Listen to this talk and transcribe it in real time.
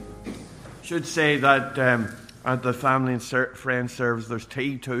should say that at the family and friends service there's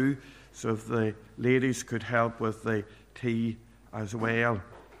tea too, so if the ladies could help with the tea as well.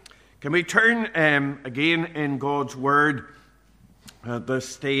 Can we turn again in God's Word at this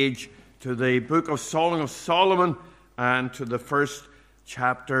stage to the book of Song of Solomon and to the first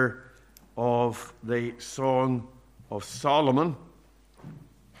chapter of the Song of Solomon.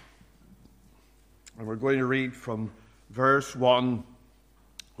 And we're going to read from verse 1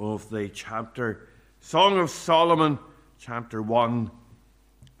 of the chapter. Song of Solomon, chapter 1,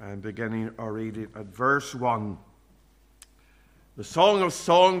 and beginning our reading at verse 1. The Song of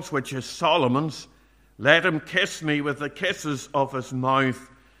Songs, which is Solomon's, let him kiss me with the kisses of his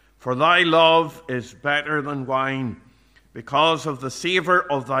mouth, for thy love is better than wine. Because of the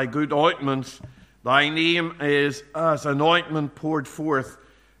savour of thy good ointments, thy name is as an ointment poured forth.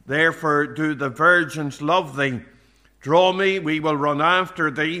 Therefore do the virgins love thee. Draw me, we will run after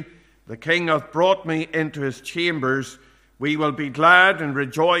thee. The king hath brought me into his chambers. We will be glad and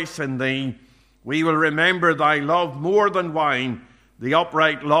rejoice in thee. We will remember thy love more than wine. The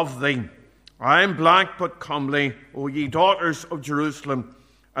upright love thee. I am black but comely, O ye daughters of Jerusalem,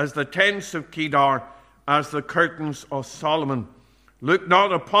 as the tents of Kedar, as the curtains of Solomon. Look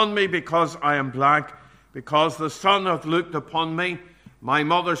not upon me because I am black, because the sun hath looked upon me. My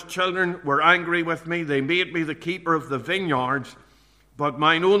mother's children were angry with me. They made me the keeper of the vineyards, but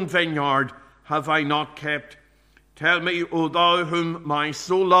mine own vineyard have I not kept. Tell me, O thou whom my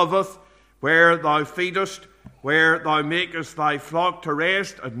soul loveth, where thou feedest, where thou makest thy flock to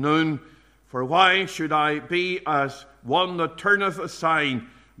rest at noon. For why should I be as one that turneth aside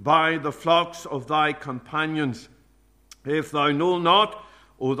by the flocks of thy companions? If thou know not,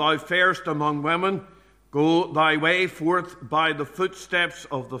 O thou fairest among women, go thy way forth by the footsteps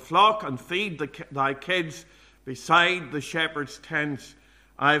of the flock, and feed thy kids beside the shepherd's tents.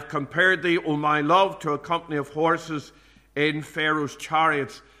 I have compared thee, O my love, to a company of horses in Pharaoh's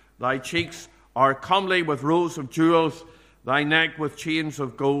chariots. Thy cheeks are comely with rows of jewels, thy neck with chains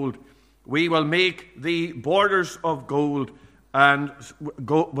of gold. We will make thee borders of gold, and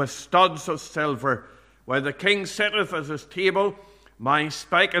with studs of silver. Where the king sitteth at his table, my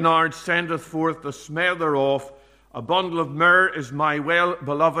spikenard sendeth forth the smell thereof. A bundle of myrrh is my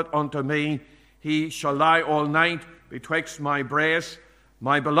well-beloved unto me. He shall lie all night betwixt my breasts.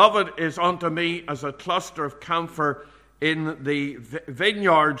 My beloved is unto me as a cluster of camphor in the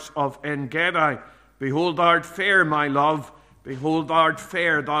vineyards of En-gedi. Behold, thou art fair, my love. Behold, thou art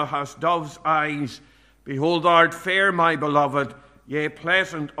fair. Thou hast dove's eyes. Behold, thou art fair, my beloved. Yea,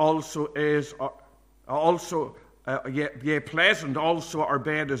 pleasant also pleasant also our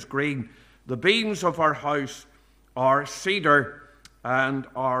bed is green. The beams of our house are cedar, and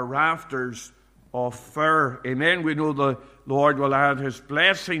our rafters of fir. Amen. We know the Lord will add his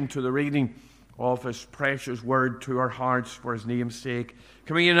blessing to the reading of his precious word to our hearts for his name's sake.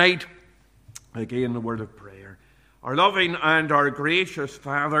 Can we unite again the word of prayer? Our loving and our gracious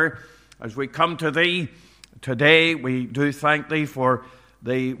Father, as we come to thee today, we do thank thee for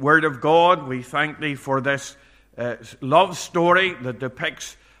the word of God. We thank thee for this love story that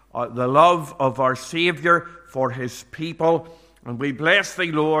depicts the love of our Saviour for his people. And we bless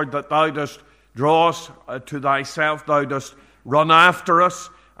thee, Lord, that thou dost draw us to thyself. Thou dost run after us.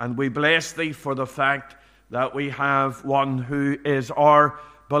 And we bless thee for the fact that we have one who is our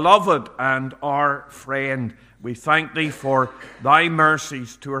beloved and our friend. We thank thee for thy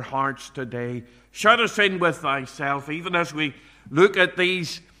mercies to our hearts today. Shut us in with thyself, even as we look at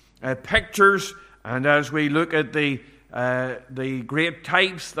these pictures, and as we look at the great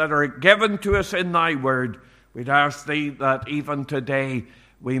types that are given to us in thy word. We'd ask thee that even today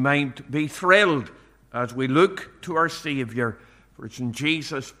we might be thrilled as we look to our Saviour. For it's in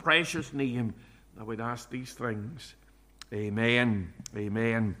Jesus' precious name that we'd ask these things. Amen.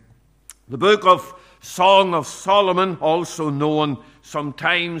 Amen. The book of Song of Solomon, also known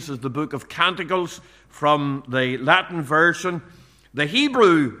sometimes as the book of Canticles from the Latin version. The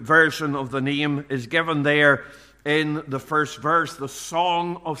Hebrew version of the name is given there in the first verse, the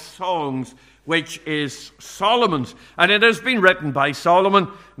Song of Songs, which is Solomon's. And it has been written by Solomon.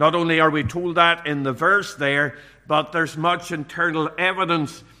 Not only are we told that in the verse there, but there's much internal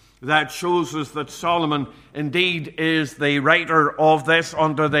evidence that shows us that Solomon indeed is the writer of this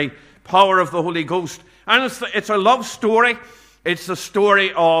under the power of the Holy Ghost. And it's a love story. It's the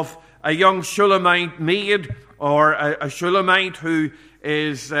story of a young Shulamite maid, or a Shulamite who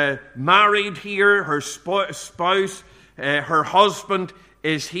is married here. Her spouse, her husband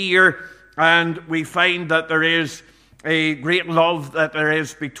is here. And we find that there is a great love that there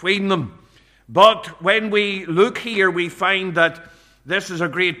is between them. But when we look here, we find that this is a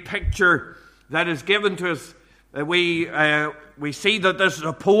great picture that is given to us. We see that this is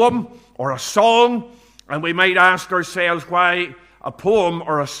a poem or a song, and we might ask ourselves why a poem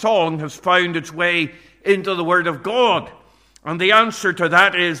or a song has found its way into the Word of God. And the answer to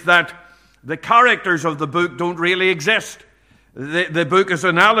that is that the characters of the book don't really exist. The book is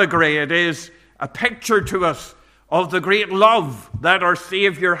an allegory. It is a picture to us of the great love that our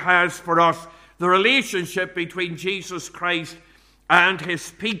Savior has for us, the relationship between Jesus Christ and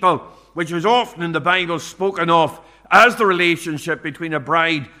his people, which is often in the Bible spoken of as the relationship between a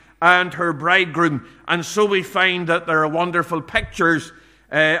bride and her bridegroom. And so we find that there are wonderful pictures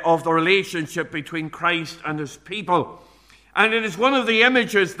of the relationship between Christ and his people. And it is one of the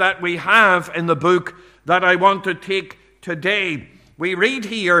images that we have in the book that I want to take today. We read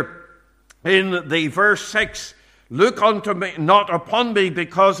here in the verse 6, "Look unto me, not upon me,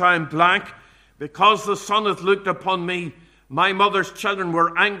 because I am black, because the sun hath looked upon me. My mother's children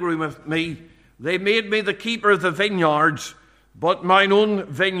were angry with me. They made me the keeper of the vineyards, but mine own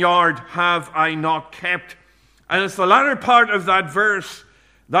vineyard have I not kept." And it's the latter part of that verse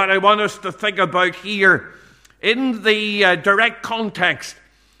that I want us to think about here. In the direct context,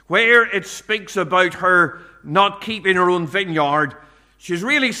 where it speaks about her not keeping her own vineyard, she's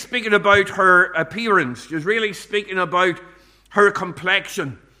really speaking about her appearance. She's really speaking about her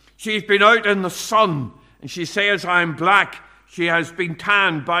complexion. She's been out in the sun, and she says, "I'm black." She has been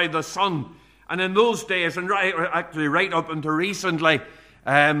tanned by the sun. And in those days, and actually right up until recently,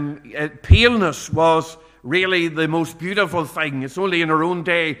 paleness was really the most beautiful thing. It's only in our own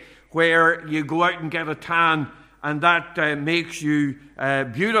day where you go out and get a tan, and that makes you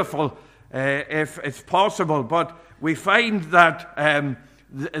beautiful, if it's possible. But we find that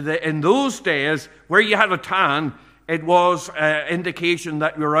in those days, where you had a tan, it was indication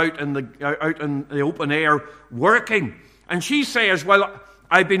that you're out in the open air working. And she says, "Well,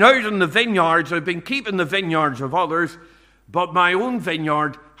 I've been out in the vineyards, I've been keeping the vineyards of others, but my own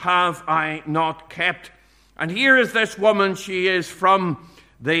vineyard have I not kept." And here is this woman. She is from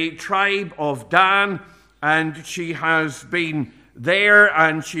the tribe of Dan, and she has been there,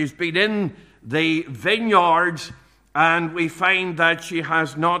 and she's been in the vineyards, and we find that she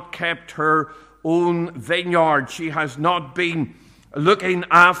has not kept her own vineyard. She has not been looking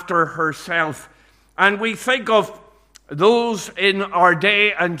after herself. And we think of those in our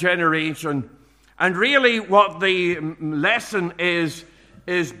day and generation, and really what the lesson is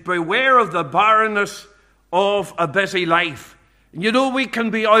beware of the barrenness of a busy life. You know, we can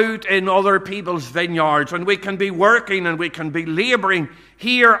be out in other people's vineyards, and we can be working, and we can be laboring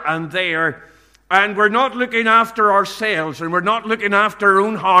here and there, and we're not looking after ourselves, and we're not looking after our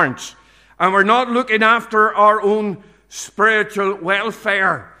own hearts, and we're not looking after our own spiritual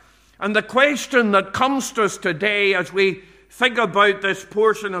welfare. And the question that comes to us today as we think about this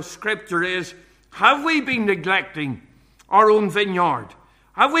portion of Scripture is, have we been neglecting our own vineyard?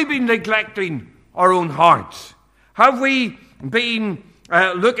 Have we been neglecting our own hearts? Have we been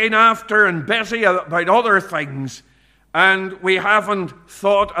looking after and busy about other things, and we haven't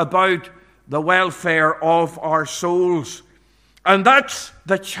thought about the welfare of our souls? And that's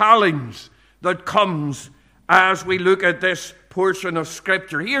the challenge that comes as we look at this portion of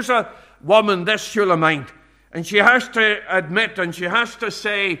Scripture. Here's a woman, this Shulamite, and she has to admit, and she has to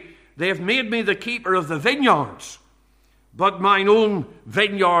say, "They've made me the keeper of the vineyards, but mine own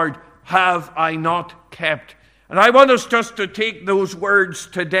vineyard have I not kept." And I want us just to take those words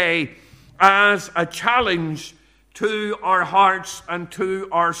today as a challenge to our hearts and to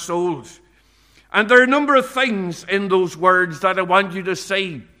our souls. And there are a number of things in those words that I want you to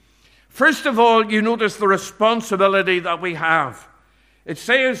see. First of all, you notice the responsibility that we have. It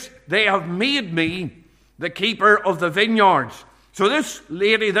says, "They have made me the keeper of the vineyards." So this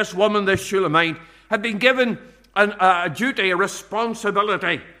lady, this woman, this Shulamite, had been given a duty, a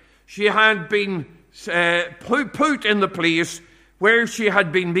responsibility. She had been put in the place where she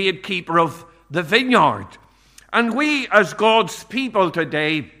had been made keeper of the vineyard. And we, as God's people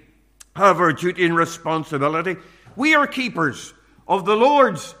today, have our duty and responsibility. We are keepers of the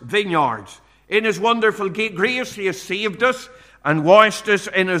Lord's vineyards. In his wonderful grace, he has saved us and washed us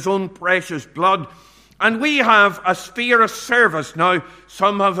in his own precious blood. And we have a sphere of service. Now,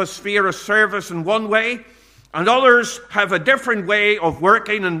 some have a sphere of service in one way, and others have a different way of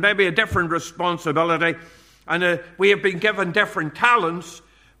working and maybe a different responsibility. And we have been given different talents.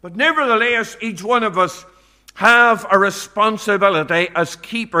 But nevertheless, each one of us have a responsibility as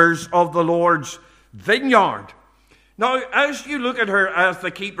keepers of the Lord's vineyard. Now, as you look at her as the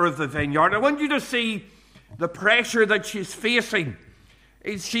keeper of the vineyard, I want you to see the pressure that she's facing.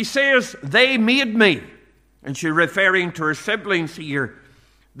 She says, "They made me." and she's referring to her siblings here,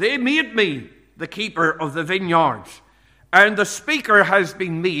 they made me the keeper of the vineyards. And the speaker has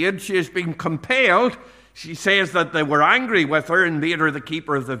been made, she has been compelled. She says that they were angry with her and made her the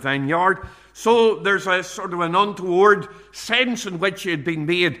keeper of the vineyard. So there's a sort of an untoward sense in which she had been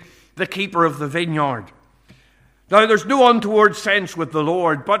made the keeper of the vineyard. Now, there's no untoward sense with the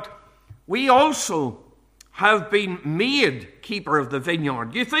Lord, but we also have been made keeper of the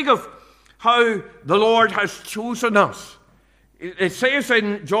vineyard. You think of how the Lord has chosen us. It says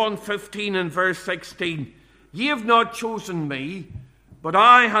in John 15 and verse 16, "Ye have not chosen me, but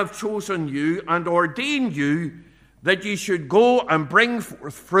I have chosen you and ordained you that ye should go and bring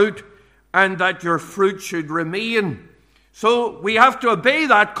forth fruit, and that your fruit should remain." So we have to obey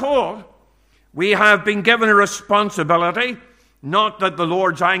that call. We have been given a responsibility. Not that the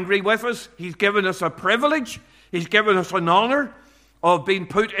Lord's angry with us. He's given us a privilege. He's given us an honor of being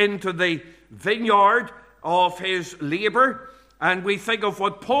put into the vineyard of his labor. And we think of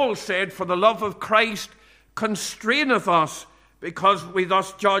what Paul said, "For the love of Christ constraineth us, because we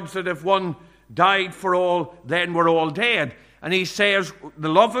thus judge that if one died for all, then we're all dead." And he says the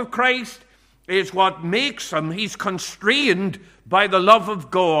love of Christ is what makes him. He's constrained by the love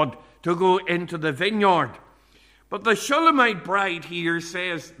of God to go into the vineyard. But the Shulamite bride here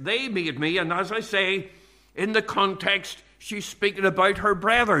says, "They made me," and as I say, in the context, she's speaking about her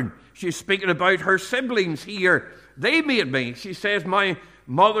brethren. She's speaking about her siblings here. "They made me." She says, "My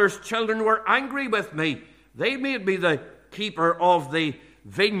mother's children were angry with me. They made me the keeper of the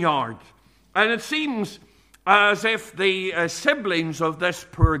vineyard." And it seems as if the siblings of this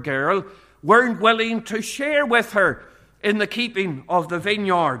poor girl weren't willing to share with her in the keeping of the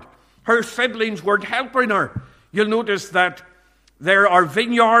vineyard. Her siblings weren't helping her. You'll notice that there are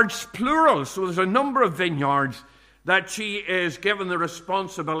vineyards, plural, so there's a number of vineyards that she is given the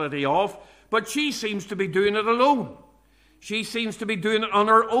responsibility of, but she seems to be doing it alone. She seems to be doing it on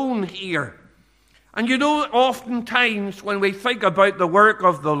her own here. And you know, oftentimes when we think about the work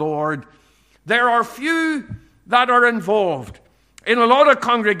of the Lord, there are few that are involved. In a lot of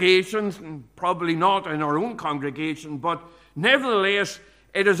congregations, and probably not in our own congregation, but nevertheless,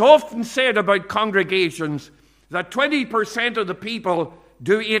 it is often said about congregations that 20% of the people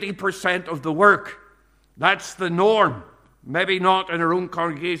do 80% of the work. That's the norm. Maybe not in our own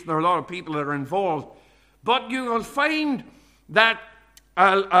congregation, there are a lot of people that are involved. But you will find that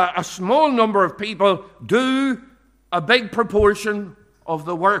a small number of people do a big proportion of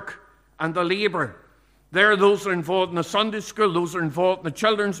the work and the labor. There are those that are involved in the Sunday school, those that are involved in the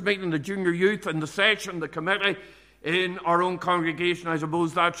children's meeting, the junior youth, and the session, the committee. In our own congregation, I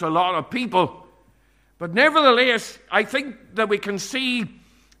suppose that's a lot of people. But nevertheless, I think that we can see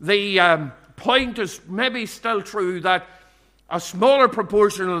the point is maybe still true, that a smaller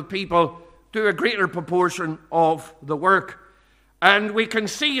proportion of the people do a greater proportion of the work. And we can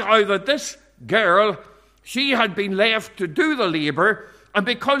see how that this girl, she had been left to do the labor, and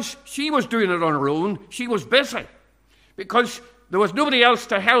because she was doing it on her own, she was busy. Because there was nobody else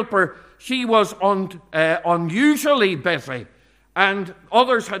to help her, she was unusually busy, and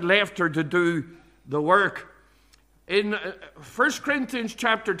others had left her to do the work. In 1 Corinthians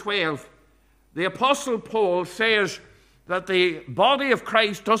chapter 12, the Apostle Paul says that the body of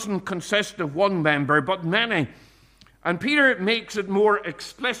Christ doesn't consist of one member, but many. And Peter makes it more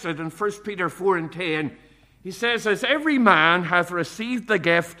explicit in 1 Peter 4 and 10. He says, "As every man hath received the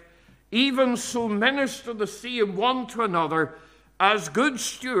gift, even so minister the same one to another, as good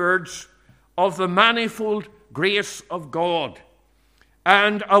stewards of the manifold grace of God."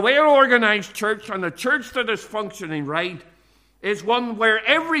 And a well-organized church, and a church that is functioning right, is one where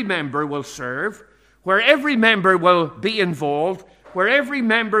every member will serve, where every member will be involved, where every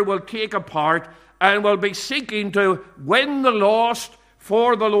member will take a part and will be seeking to win the lost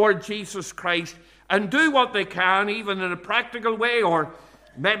for the Lord Jesus Christ and do what they can, even in a practical way, or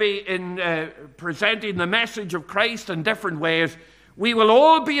maybe in presenting the message of Christ in different ways. We will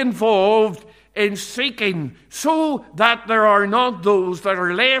all be involved in seeking, so that there are not those that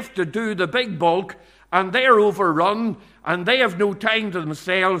are left to do the big bulk, and they are overrun, and they have no time to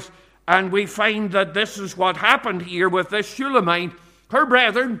themselves. And we find that this is what happened here with this Shulamite. Her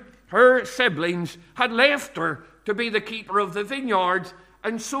brethren, her siblings, had left her to be the keeper of the vineyards,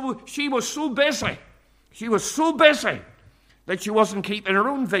 and so she was so busy. She was so busy that she wasn't keeping her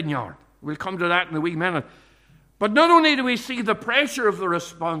own vineyard. We'll come to that in a wee minute. But not only do we see the pressure of the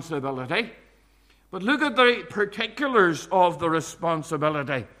responsibility, but look at the particulars of the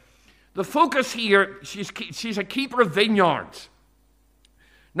responsibility. The focus here, she's a keeper of vineyards.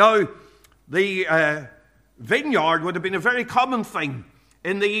 Now, the vineyard would have been a very common thing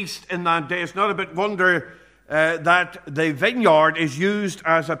in the East in that day. It's not a bit wonder that the vineyard is used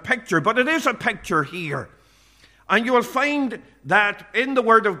as a picture, but it is a picture here. And you will find that in the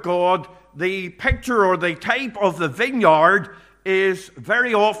Word of God, the picture or the type of the vineyard is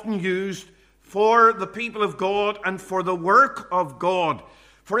very often used for the people of God and for the work of God.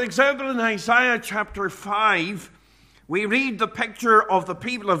 For example, in Isaiah chapter 5, we read the picture of the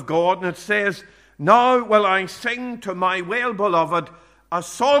people of God, and it says, "Now will I sing to my well-beloved a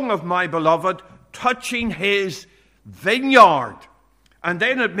song of my beloved, touching his vineyard." And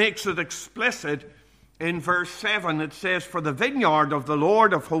then it makes it explicit in verse 7. It says, "For the vineyard of the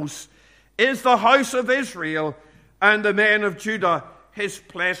Lord of hosts is the house of Israel, and the men of Judah his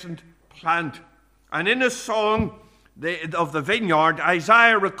pleasant plant." And in his song of the vineyard,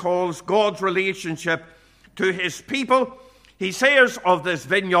 Isaiah recalls God's relationship to his people. He says of this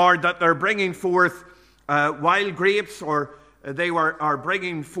vineyard that they're bringing forth wild grapes, or they are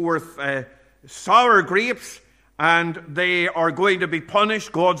bringing forth sour grapes, and they are going to be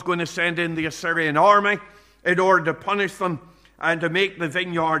punished. God's going to send in the Assyrian army in order to punish them and to make the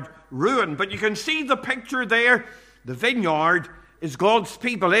vineyard ruin. But you can see the picture there. The vineyard is God's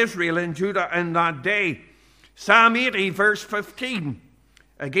people, Israel and Judah, in that day. Psalm 80, verse 15,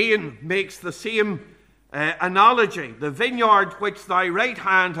 again makes the same analogy. "The vineyard which thy right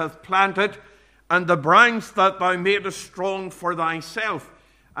hand hath planted, and the branch that thou madest strong for thyself."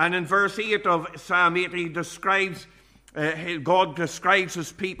 And in verse 8 of Psalm 80, God describes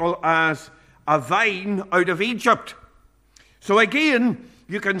his people as a vine out of Egypt. So again,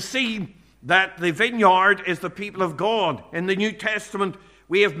 you can see that the vineyard is the people of God. In the New Testament,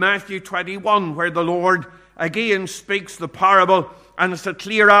 we have Matthew 21, where the Lord again speaks the parable, and it's a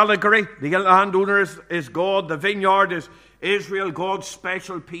clear allegory. The landowner is God, the vineyard is Israel, God's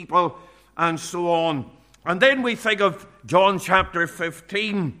special people, and so on. And then we think of John chapter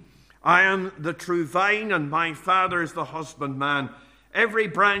 15. "I am the true vine, and my Father is the husbandman. Every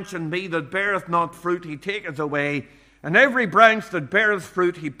branch in me that beareth not fruit, he taketh away. And every branch that beareth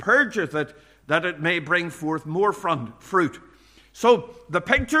fruit, he purgeth it, that it may bring forth more fruit." So the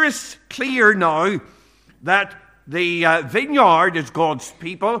picture is clear now that the vineyard is God's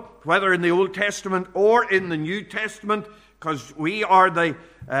people, whether in the Old Testament or in the New Testament, because we are the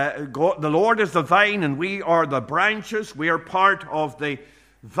Lord is the vine, and we are the branches. We are part of the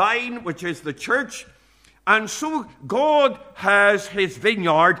vine, which is the church. And so God has his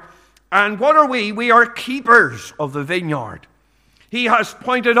vineyard. And what are we? We are keepers of the vineyard. He has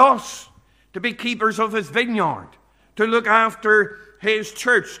appointed us to be keepers of his vineyard, to look after his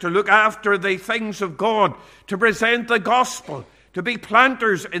church, to look after the things of God, to present the gospel, to be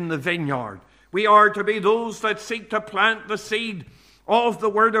planters in the vineyard. We are to be those that seek to plant the seed of the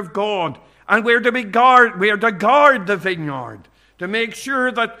word of God. And we are to guard the vineyard, to make sure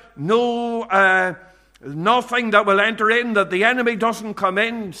that nothing that will enter in, that the enemy doesn't come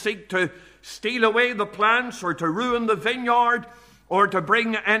in, seek to steal away the plants or to ruin the vineyard or to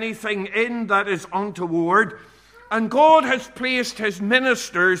bring anything in that is untoward. And God has placed his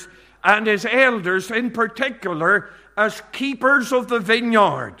ministers and his elders in particular as keepers of the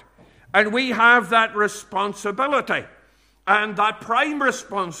vineyard. And we have that responsibility, and that prime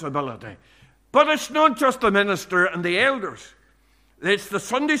responsibility. But it's not just the minister and the elders. It's the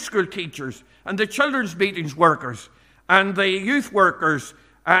Sunday school teachers and the children's meetings workers and the youth workers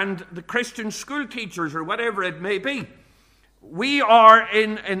and the Christian school teachers, or whatever it may be. We are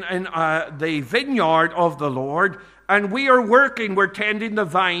in the vineyard of the Lord, and we are working, we're tending the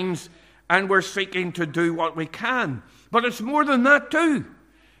vines, and we're seeking to do what we can. But it's more than that too,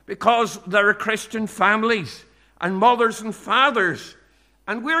 because there are Christian families and mothers and fathers,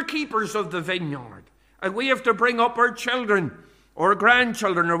 and we're keepers of the vineyard. And we have to bring up our children or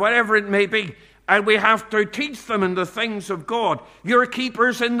grandchildren or whatever it may be, and we have to teach them in the things of God. You're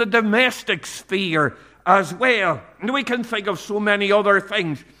keepers in the domestic sphere as well. And we can think of so many other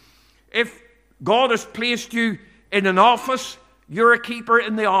things. If God has placed you in an office, you're a keeper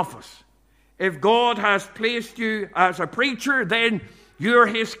in the office. If God has placed you as a preacher, then you're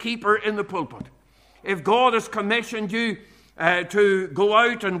his keeper in the pulpit. If God has commissioned you to go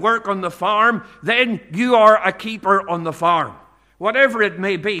out and work on the farm, then you are a keeper on the farm. Whatever it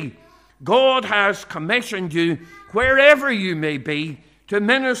may be, God has commissioned you, wherever you may be, to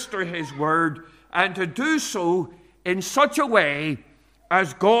minister his word, and to do so in such a way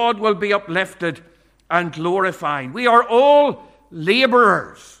as God will be uplifted and glorified. We are all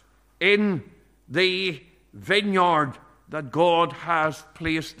laborers in the vineyard that God has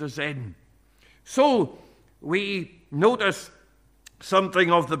placed us in. So we notice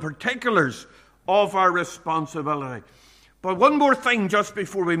something of the particulars of our responsibility. But one more thing just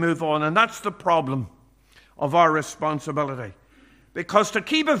before we move on, and that's the problem of our responsibility. Because to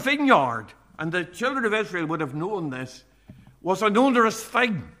keep a vineyard, and the children of Israel would have known this, was an onerous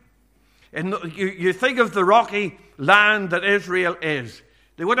thing. And you think of the rocky land that Israel is.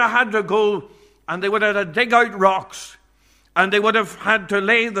 They would have had to go and they would have had to dig out rocks, and they would have had to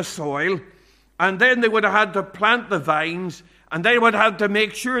lay the soil, and then they would have had to plant the vines, and they would have to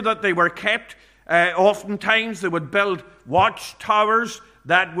make sure that they were kept. Oftentimes they would build watchtowers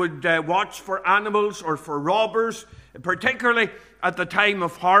that would watch for animals or for robbers. Particularly at the time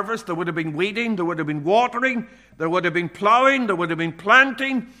of harvest, there would have been weeding, there would have been watering, there would have been plowing, there would have been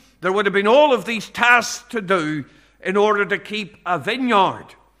planting. There would have been all of these tasks to do in order to keep a vineyard.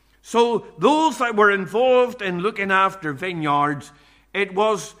 So those that were involved in looking after vineyards, it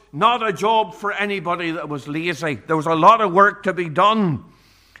was not a job for anybody that was lazy. There was a lot of work to be done.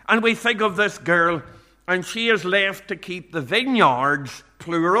 And we think of this girl, and she is left to keep the vineyards,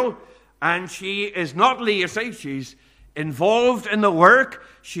 plural, and she is not lazy. She's involved in the work.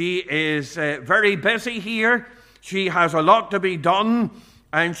 She is very busy here. She has a lot to be done,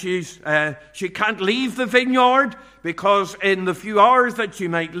 and she can't leave the vineyard, because in the few hours that she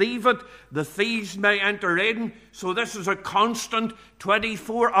might leave it, the thieves may enter in. So this is a constant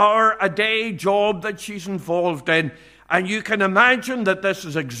 24-hour-a-day job that she's involved in. And you can imagine that this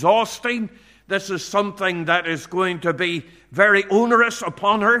is exhausting. This is something that is going to be very onerous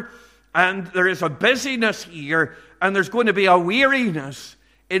upon her. And there is a busyness here, and there's going to be a weariness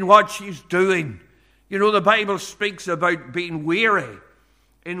in what she's doing. You know, the Bible speaks about being weary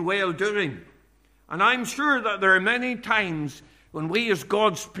in well-doing. And I'm sure that there are many times when we as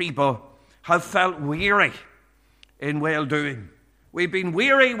God's people have felt weary in well-doing. We've been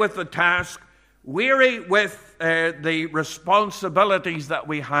weary with the task, weary with the responsibilities that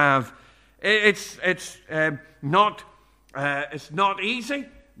we have. It's not easy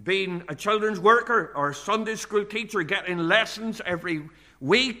being a children's worker or a Sunday school teacher, getting lessons every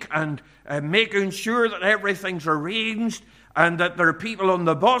week and making sure that everything's arranged and that there are people on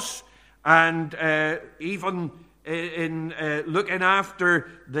the bus, and even in looking after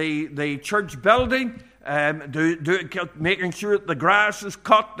the church building, making sure that the grass is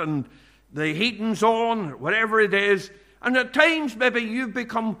cut and the heating's on, whatever it is. And at times maybe you've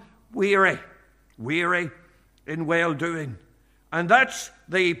become weary in well-doing. And that's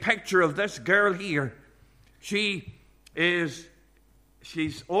the picture of this girl here. She's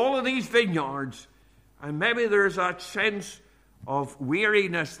all of these vineyards, and maybe there's that sense of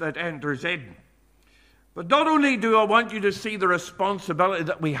weariness that enters in. But not only do I want you to see the responsibility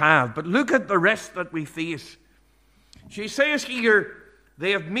that we have, but look at the rest that we face. She says here,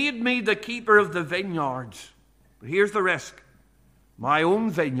 they have made me the keeper of the vineyards. But here's the risk. My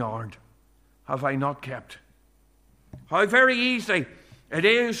own vineyard have I not kept. How very easy it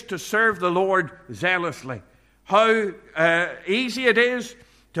is to serve the Lord zealously. How easy it is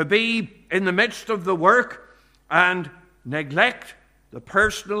to be in the midst of the work and neglect the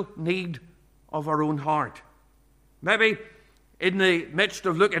personal need of our own heart. Maybe in the midst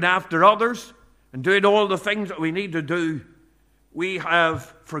of looking after others and doing all the things that we need to do, we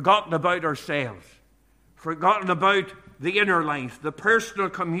have forgotten about ourselves, forgotten about the inner life, the personal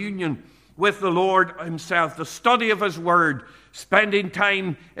communion with the Lord himself, the study of his word, spending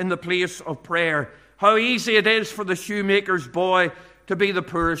time in the place of prayer. How easy it is for the shoemaker's boy to be the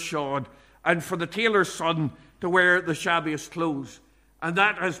poorest shod, and for the tailor's son to wear the shabbiest clothes. And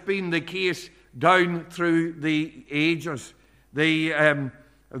that has been the case down through the ages.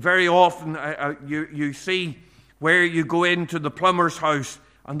 Very often you see where you go into the plumber's house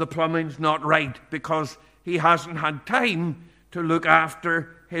and the plumbing's not right because he hasn't had time to look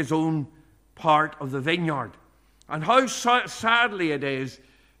after his own part of the vineyard. And how sadly it is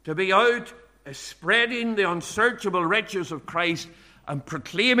to be out spreading the unsearchable riches of Christ and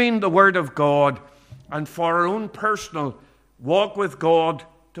proclaiming the word of God, and for our own personal walk with God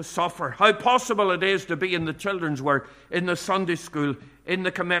to suffer. How possible it is to be in the children's work, in the Sunday school, in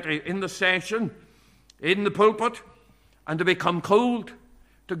the committee, in the session, in the pulpit, and to become cold,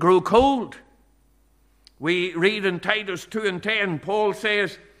 to grow cold. We read in Titus 2:10, Paul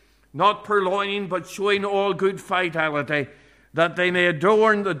says, not purloining, but showing all good fidelity, that they may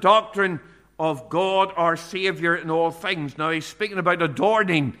adorn the doctrine of God our Savior in all things. Now he's speaking about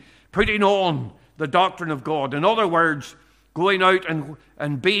adorning, putting on the doctrine of God. In other words, going out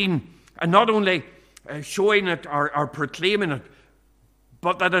and being, and not only showing it or proclaiming it,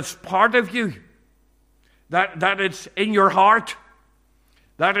 but that it's part of you, that it's in your heart,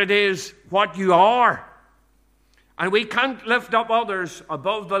 that it is what you are. And we can't lift up others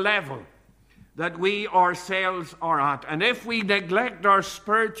above the level that we ourselves are at. And if we neglect our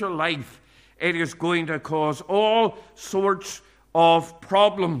spiritual life it is going to cause all sorts of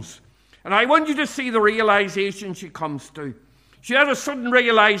problems. And I want you to see the realization she comes to. She had a sudden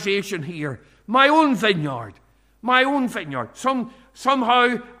realization here. My own vineyard. My own vineyard.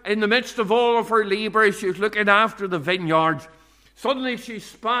 Somehow, in the midst of all of her labor, she's looking after the vineyards. Suddenly she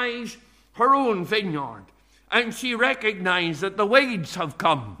spies her own vineyard. And she recognized that the weeds have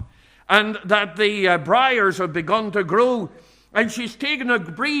come. And that the briars have begun to grow. And she's taken a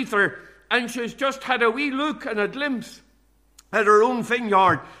breather. And she's just had a wee look and a glimpse at her own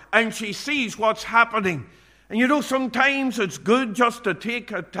vineyard. And she sees what's happening. And you know, sometimes it's good just to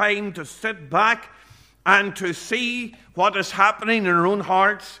take a time to sit back and to see what is happening in our own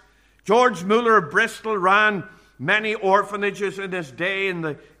hearts. George Muller of Bristol ran many orphanages in his day in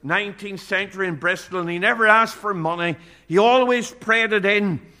the 19th century in Bristol, and he never asked for money. He always prayed it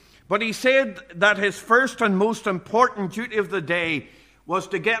in. But he said that his first and most important duty of the day was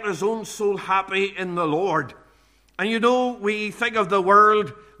to get his own soul happy in the Lord. And you know, we think of the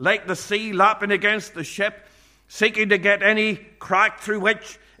world like the sea lapping against the ship, seeking to get any crack through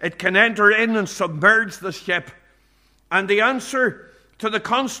which it can enter in and submerge the ship. And the answer to the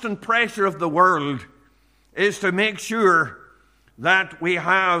constant pressure of the world is to make sure that we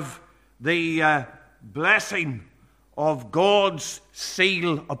have the blessing of God's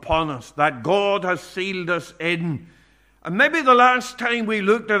seal upon us, that God has sealed us in. And maybe the last time we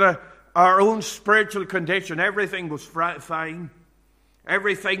looked at our own spiritual condition, everything was fine.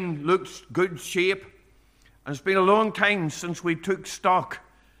 Everything looks good shape. And it's been a long time since we took stock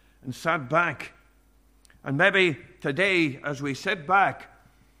and sat back. And maybe today, as we sit back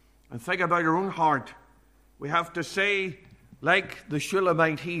and think about our own heart, we have to say, like the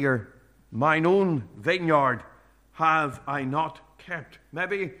Shulamite here, mine own vineyard have I not kept.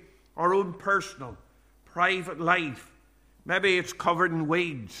 Maybe our own personal, private life, maybe it's covered in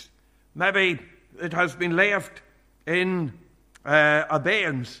weeds. Maybe it has been left in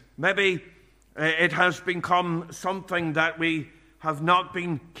abeyance. Maybe it has become something that we have not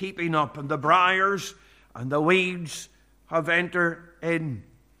been keeping up, and the briars and the weeds have entered in.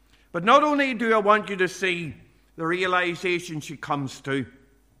 But not only do I want you to see the realization she comes to,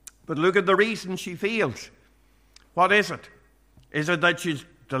 but look at the reason she fails. What is it? Is it that she's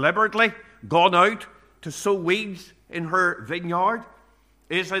deliberately gone out to sow weeds in her vineyard?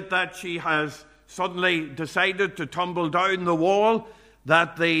 Is it that she has suddenly decided to tumble down the wall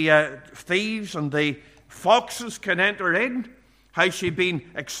that the thieves and the foxes can enter in? Has she been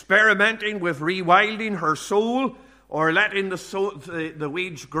experimenting with rewilding her soul or letting the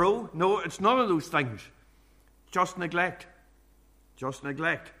weeds grow? No, it's none of those things. Just neglect. Just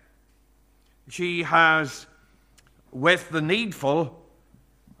neglect. She has, with the needful,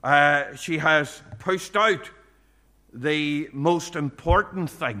 she has pushed out the most important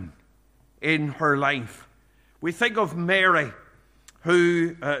thing in her life. We think of Mary,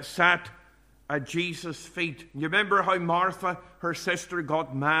 who sat at Jesus' feet. You remember how Martha, her sister,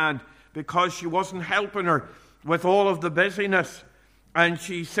 got mad because she wasn't helping her with all of the busyness. And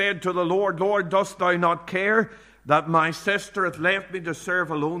she said to the Lord, Lord, dost thou not care that my sister hath left me to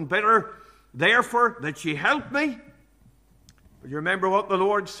serve alone? Better, therefore, that she help me. But you remember what the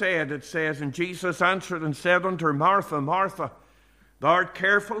Lord said. It says, and Jesus answered and said unto her, Martha, Martha, thou art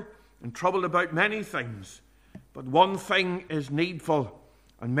careful and troubled about many things, but one thing is needful,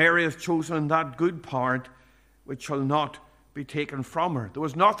 and Mary hath chosen that good part which shall not be taken from her. There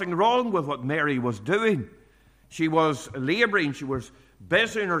was nothing wrong with what Mary was doing. She was laboring, she was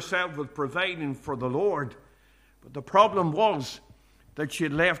busying herself with providing for the Lord. But the problem was that she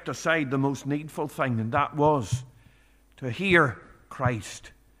had left aside the most needful thing, and that was to hear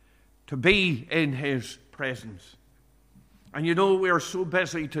Christ, to be in his presence. And you know, we are so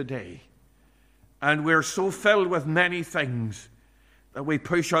busy today, and we're so filled with many things that we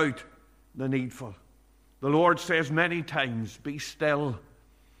push out the needful. The Lord says many times, be still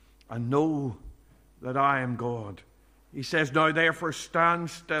and know that I am God. He says, now therefore stand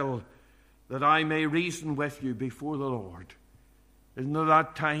still, that I may reason with you before the Lord. Isn't there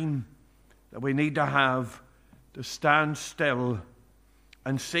that time that we need to have to stand still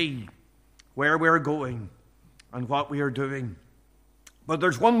and see where we're going and what we are doing? But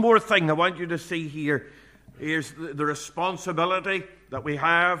there's one more thing I want you to see here. Is the responsibility that we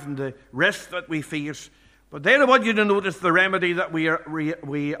have and the risk that we face. But then I want you to notice the remedy that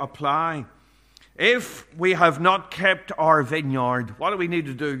we apply. If we have not kept our vineyard, what do we need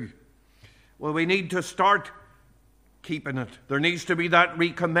to do? Well, we need to start keeping it. There needs to be that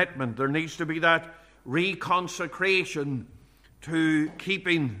recommitment. There needs to be that reconsecration to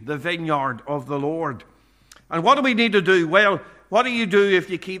keeping the vineyard of the Lord. And what do we need to do? Well, What do you do if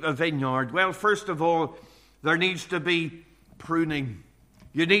you keep a vineyard? Well, first of all, there needs to be pruning.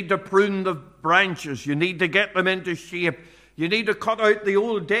 You need to prune the branches. You need to get them into shape. You need to cut out the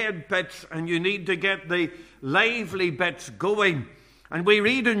old dead bits, and you need to get the lively bits going. And we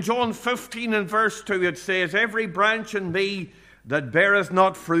read in John 15 and verse 2, it says, "Every branch in me that beareth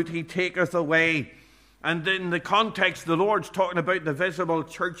not fruit, he taketh away." And in the context, the Lord's talking about the visible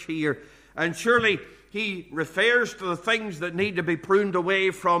church here. And surely he refers to the things that need to be pruned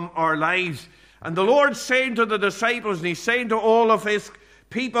away from our lives. And the Lord's saying to the disciples, and he's saying to all of his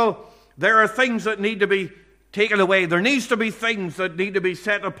people, there are things that need to be taken away. There needs to be things that need to be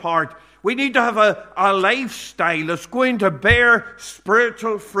set apart. We need to have a lifestyle that's going to bear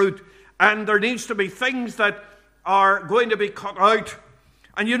spiritual fruit. And there needs to be things that are going to be cut out.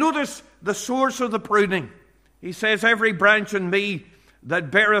 And you notice the source of the pruning. He says, "Every branch in me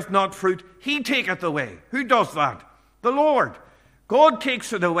that beareth not fruit, he taketh away." Who does that? The Lord. God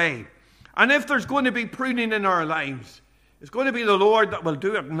takes it away. And if there's going to be pruning in our lives, it's going to be the Lord that will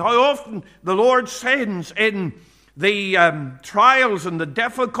do it. And how often the Lord sends in the trials and the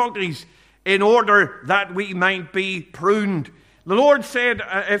difficulties in order that we might be pruned. The Lord said,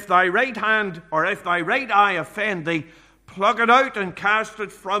 "If thy right hand or if thy right eye offend thee, pluck it out and cast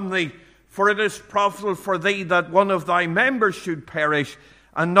it from thee. For it is profitable for thee that one of thy members should perish,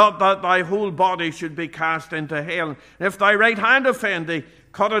 and not that thy whole body should be cast into hell. And if thy right hand offend thee,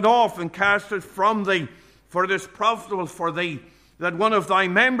 cut it off and cast it from thee. For it is profitable for thee that one of thy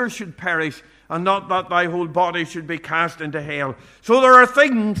members should perish, and not that thy whole body should be cast into hell." So there are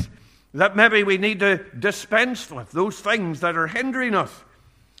things that maybe we need to dispense with, those things that are hindering us.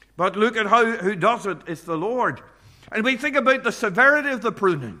 But look at who does it. It's the Lord. And we think about the severity of the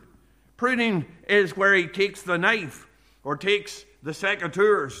pruning. Pruning is where he takes the knife, or takes the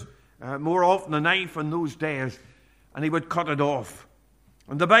secateurs, more often a knife in those days, and he would cut it off.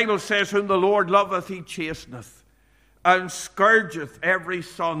 And the Bible says, "Whom the Lord loveth, he chasteneth, and scourgeth every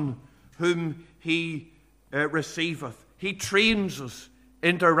son whom he receiveth." He trains us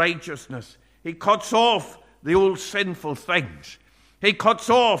into righteousness. He cuts off the old sinful things. He cuts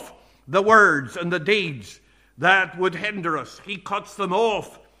off the words and the deeds that would hinder us. He cuts them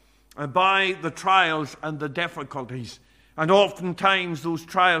off by the trials and the difficulties. And oftentimes those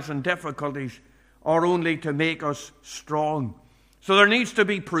trials and difficulties are only to make us strong. So there needs to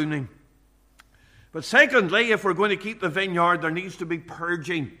be pruning. But secondly, if we're going to keep the vineyard, there needs to be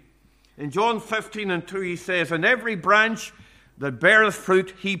purging. In John 15 and 2 he says, "And every branch that beareth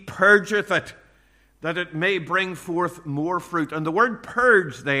fruit, he purgeth it, that it may bring forth more fruit." And the word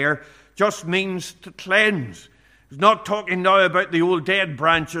purge there just means to cleanse. He's not talking now about the old dead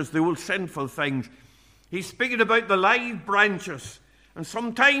branches, the old sinful things. He's speaking about the live branches. And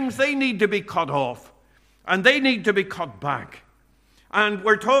sometimes they need to be cut off, and they need to be cut back. And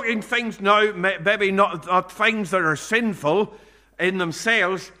we're talking things now, maybe not things that are sinful in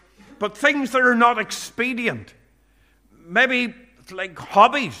themselves, but things that are not expedient. Maybe like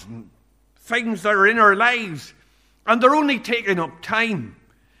hobbies and things that are in our lives, and they're only taking up time.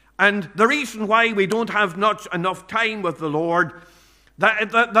 And the reason why we don't have not enough time with the Lord,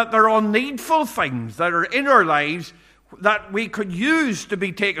 that there are needful things that are in our lives that we could use to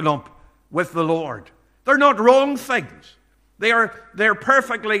be taken up with the Lord. They're not wrong things. They're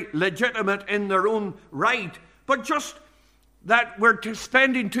perfectly legitimate in their own right, but just that we're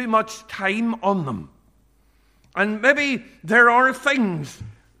spending too much time on them. And maybe there are things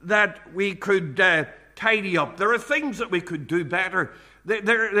that we could tidy up. There are things that we could do better.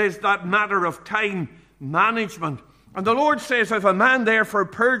 There's that matter of time management. And the Lord says, "If a man therefore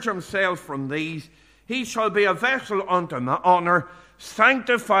purge himself from these, he shall be a vessel unto honor,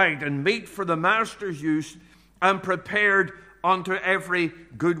 sanctified and meet for the master's use, and prepared unto every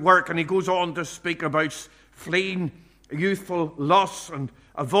good work." And he goes on to speak about fleeing youthful lusts and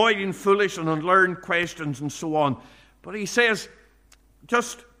avoiding foolish and unlearned questions and so on. But he says,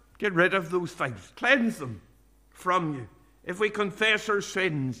 just get rid of those things. Cleanse them from you. If we confess our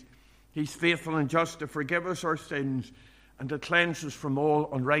sins, he's faithful and just to forgive us our sins and to cleanse us from all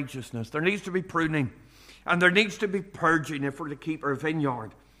unrighteousness. There needs to be pruning, and there needs to be purging if we're to keep our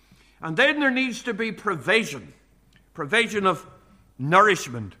vineyard. And then there needs to be provision of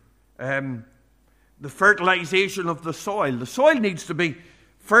nourishment, the fertilization of the soil. The soil needs to be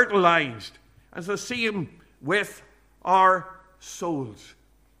fertilized. As the same with our souls.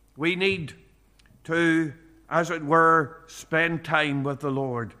 We need to, as it were, spend time with the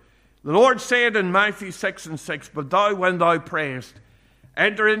Lord. The Lord said in Matthew 6 and 6, "But thou, when thou prayest,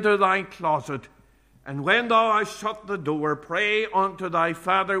 enter into thy closet, and when thou hast shut the door, pray unto thy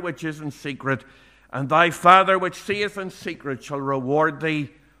Father which is in secret, And thy Father which seeth in secret shall reward thee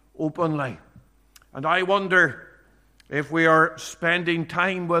openly. And I wonder if we are spending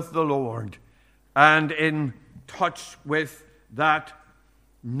time with the Lord and in touch with that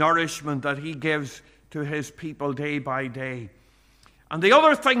nourishment that he gives to his people day by day. And the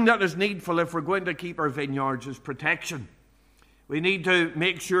other thing that is needful if we're going to keep our vineyards is protection. We need to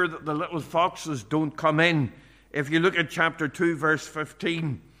make sure that the little foxes don't come in. If you look at chapter 2, verse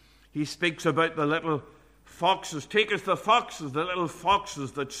 15, he speaks about the little foxes. Taketh the foxes, the little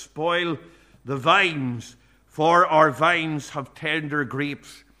foxes that spoil the vines, for our vines have tender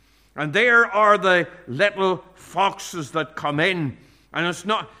grapes. And there are the little foxes that come in. And it's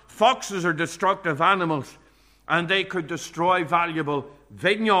not, foxes are destructive animals, and they could destroy valuable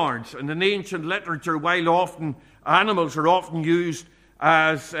vineyards. And in ancient literature, while often animals are often used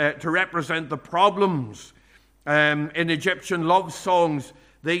as to represent the problems, in Egyptian love songs,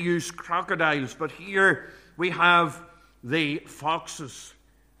 they use crocodiles. But here we have the foxes,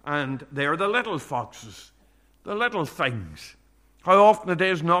 and they're the little foxes, the little things. How often it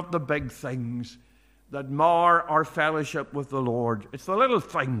is not the big things that mar our fellowship with the Lord. It's the little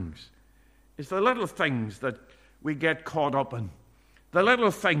things. It's the little things that we get caught up in. The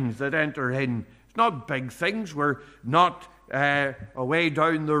little things that enter in. It's not big things. We're not away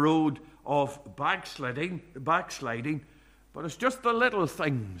down the road of backsliding, but it's just the little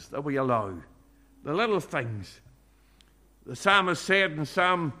things that we allow. The little things. The psalmist said in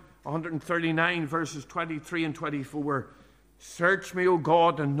Psalm 139, verses 23 and 24, "Search me, O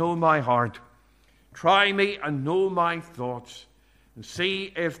God, and know my heart. Try me and know my thoughts, and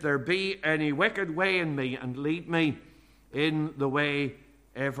see if there be any wicked way in me, and lead me in the way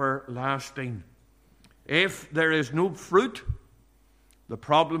everlasting." If there is no fruit, the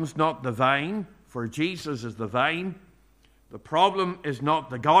problem's not the vine, for Jesus is the vine. The problem is not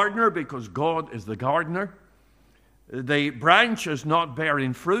the gardener, because God is the gardener. The branch is not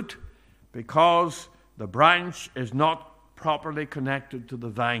bearing fruit, because the branch is not properly connected to the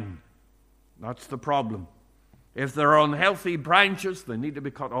vine. That's the problem. If there are unhealthy branches, they need to be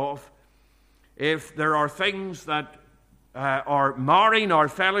cut off. If there are things that are marring our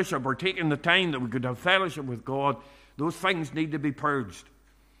fellowship or taking the time that we could have fellowship with God, those things need to be purged.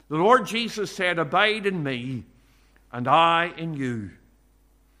 The Lord Jesus said, "Abide in me, and I in you."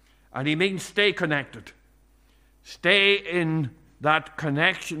 And he means stay connected. Stay in that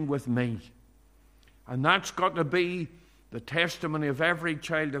connection with me. And that's got to be the testimony of every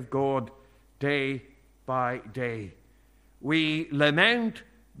child of God day by day. We lament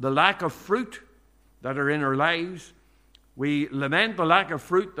the lack of fruit that are in our lives. We lament the lack of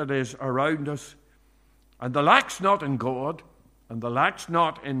fruit that is around us. And the lack's not in God, and the lack's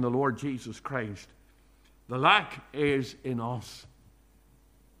not in the Lord Jesus Christ. The lack is in us.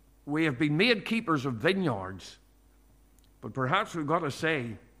 We have been made keepers of vineyards, but perhaps we've got to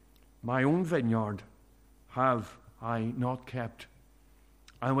say, my own vineyard have I not kept.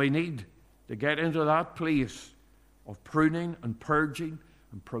 And we need to get into that place of pruning and purging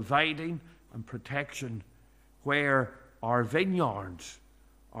and providing and protection, where our vineyards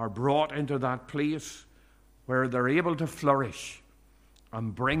are brought into that place where they're able to flourish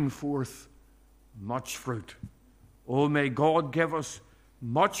and bring forth much fruit. Oh, may God give us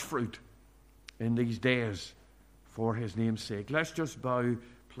much fruit in these days for his name's sake. Let's just bow,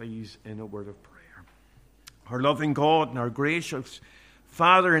 please, in a word of prayer. Our loving God and our gracious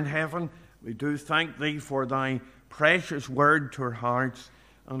Father in heaven, we do thank thee for thy precious word to our hearts.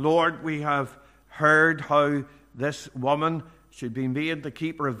 And Lord, we have heard how this woman should be made the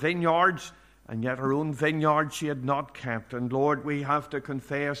keeper of vineyards, and yet her own vineyard she had not kept. And Lord, we have to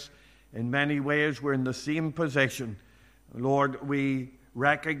confess in many ways we're in the same position. Lord, we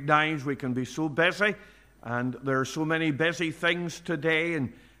recognize we can be so busy, and there are so many busy things today.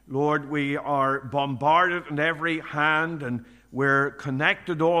 And Lord, we are bombarded in every hand, and we're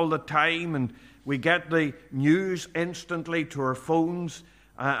connected all the time, and we get the news instantly to our phones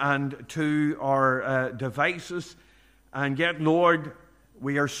and to our devices. And yet, Lord,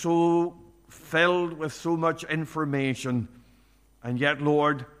 we are so filled with so much information. And yet,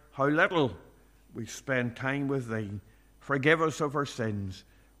 Lord, how little we spend time with thee. Forgive us of our sins.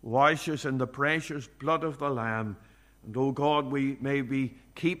 Wash us in the precious blood of the Lamb. And, O God, we may be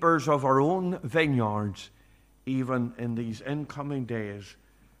keepers of our own vineyards, even in these incoming days,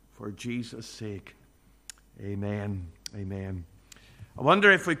 for Jesus' sake. Amen. Amen. I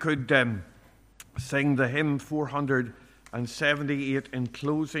wonder if we could sing the hymn 478 in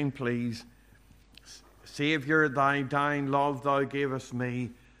closing, please. Saviour, thy dying love thou gavest me,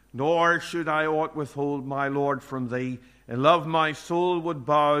 nor should I aught withhold, my Lord, from thee. In love my soul would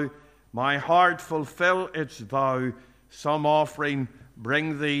bow, My heart fulfill its vow. Some offering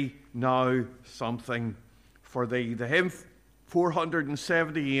bring thee now, something for thee. The hymn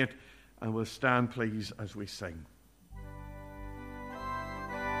 478, and we'll stand please as we sing.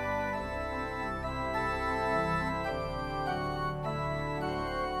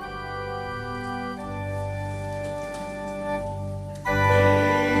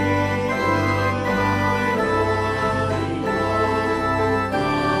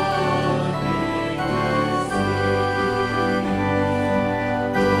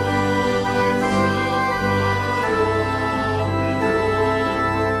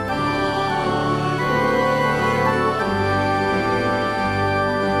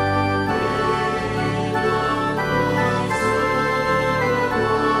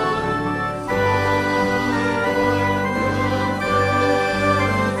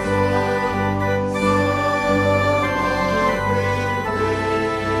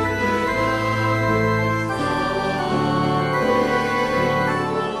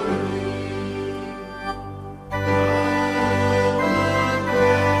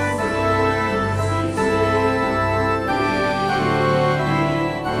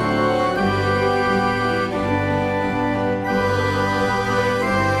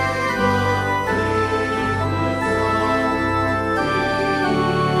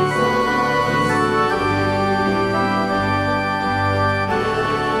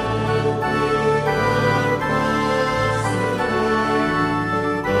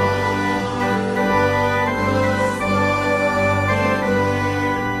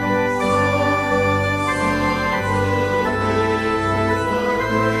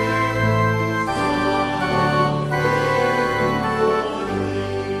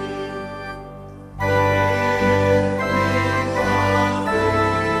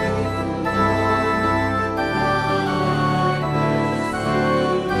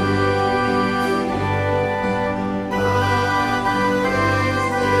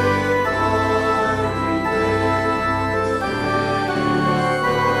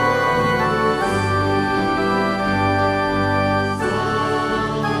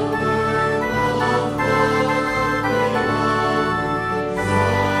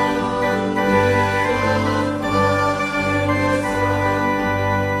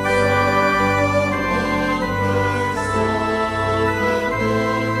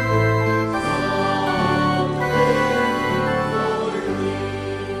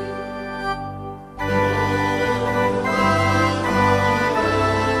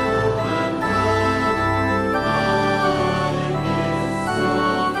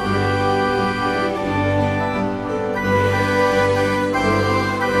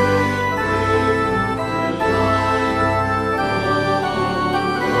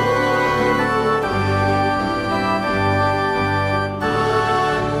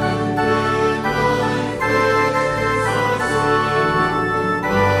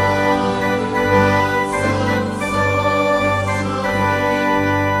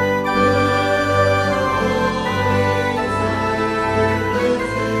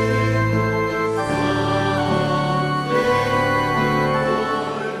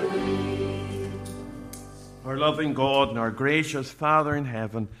 Loving God and our gracious Father in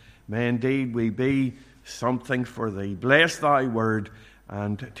heaven, may indeed we be something for thee. Bless thy word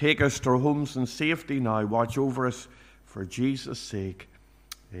and take us to our homes in safety now. Watch over us for Jesus' sake.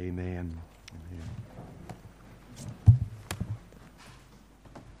 Amen. Amen.